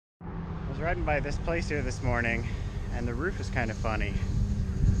riding by this place here this morning, and the roof is kind of funny.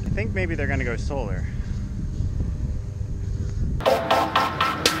 I think maybe they're gonna go solar.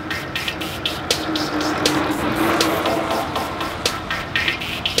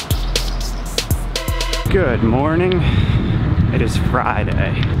 Good morning. It is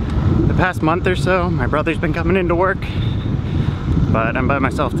Friday. The past month or so, my brother's been coming into work, but I'm by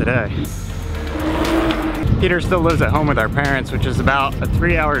myself today. Peter still lives at home with our parents, which is about a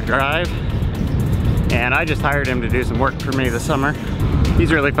 3-hour drive. And I just hired him to do some work for me this summer.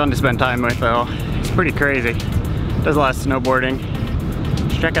 He's really fun to spend time with though. He's pretty crazy. Does a lot of snowboarding.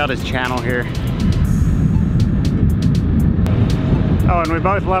 Just check out his channel here. Oh, and we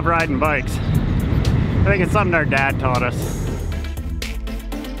both love riding bikes. I think it's something our dad taught us.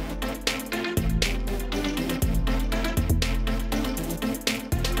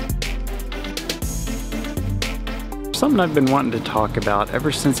 Something I've been wanting to talk about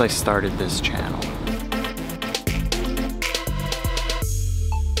ever since I started this channel.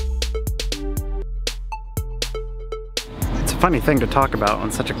 It's a funny thing to talk about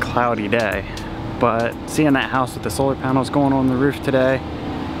on such a cloudy day, but seeing that house with the solar panels going on the roof today,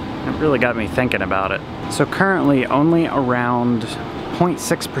 it really got me thinking about it. So currently only around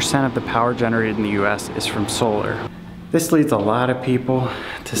 0.6% of the power generated in the US is from solar. This leads a lot of people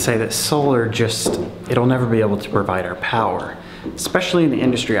to say that solar it'll never be able to provide our power, especially in the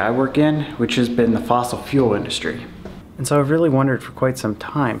industry I work in, which has been the fossil fuel industry. And so I've really wondered for quite some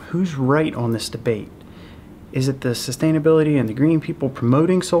time, who's right on this debate? Is it the sustainability and the green people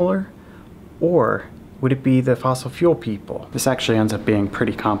promoting solar, or would it be the fossil fuel people? This actually ends up being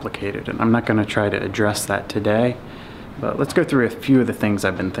pretty complicated, and I'm not going to try to address that today, but let's go through a few of the things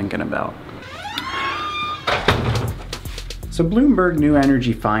I've been thinking about. So Bloomberg New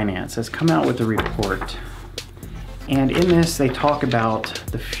Energy Finance has come out with a report, and in this they talk about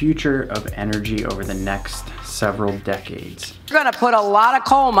the future of energy over the next several decades. We're going to put a lot of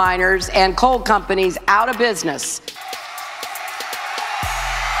coal miners and coal companies out of business.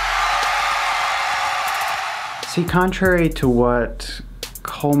 See, contrary to what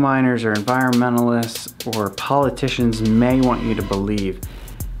coal miners or environmentalists or politicians may want you to believe,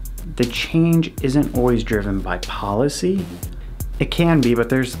 the change isn't always driven by policy. It can be, but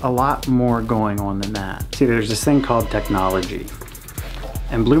there's a lot more going on than that. See, there's this thing called technology,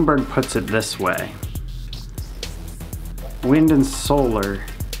 and Bloomberg puts it this way. Wind and solar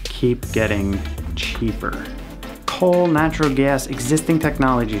keep getting cheaper. Coal, natural gas, existing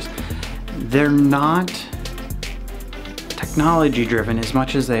technologies, they're not technology driven as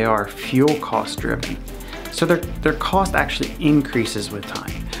much as they are fuel cost driven. So their cost actually increases with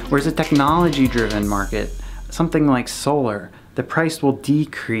time. Whereas a technology driven market, something like solar, the price will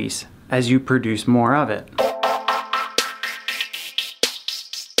decrease as you produce more of it.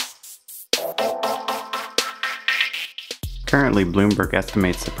 Currently, Bloomberg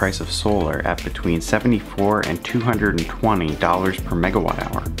estimates the price of solar at between $74 and $220 per megawatt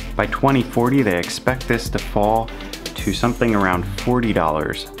hour. By 2040, they expect this to fall to something around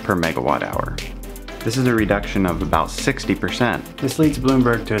 $40 per megawatt hour. This is a reduction of about 60%. This leads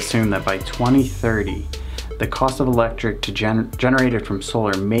Bloomberg to assume that by 2030, the cost of electric generated from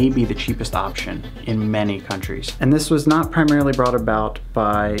solar may be the cheapest option in many countries. And this was not primarily brought about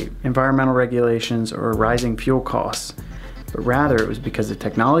by environmental regulations or rising fuel costs, but rather it was because the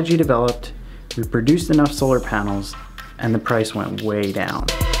technology developed, we produced enough solar panels, and the price went way down.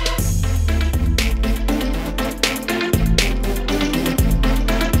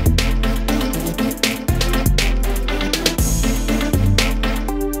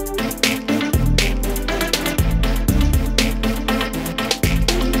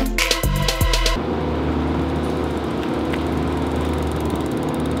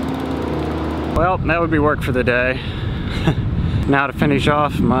 Well, that would be work for the day. Now to finish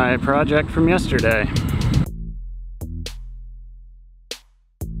off my project from yesterday.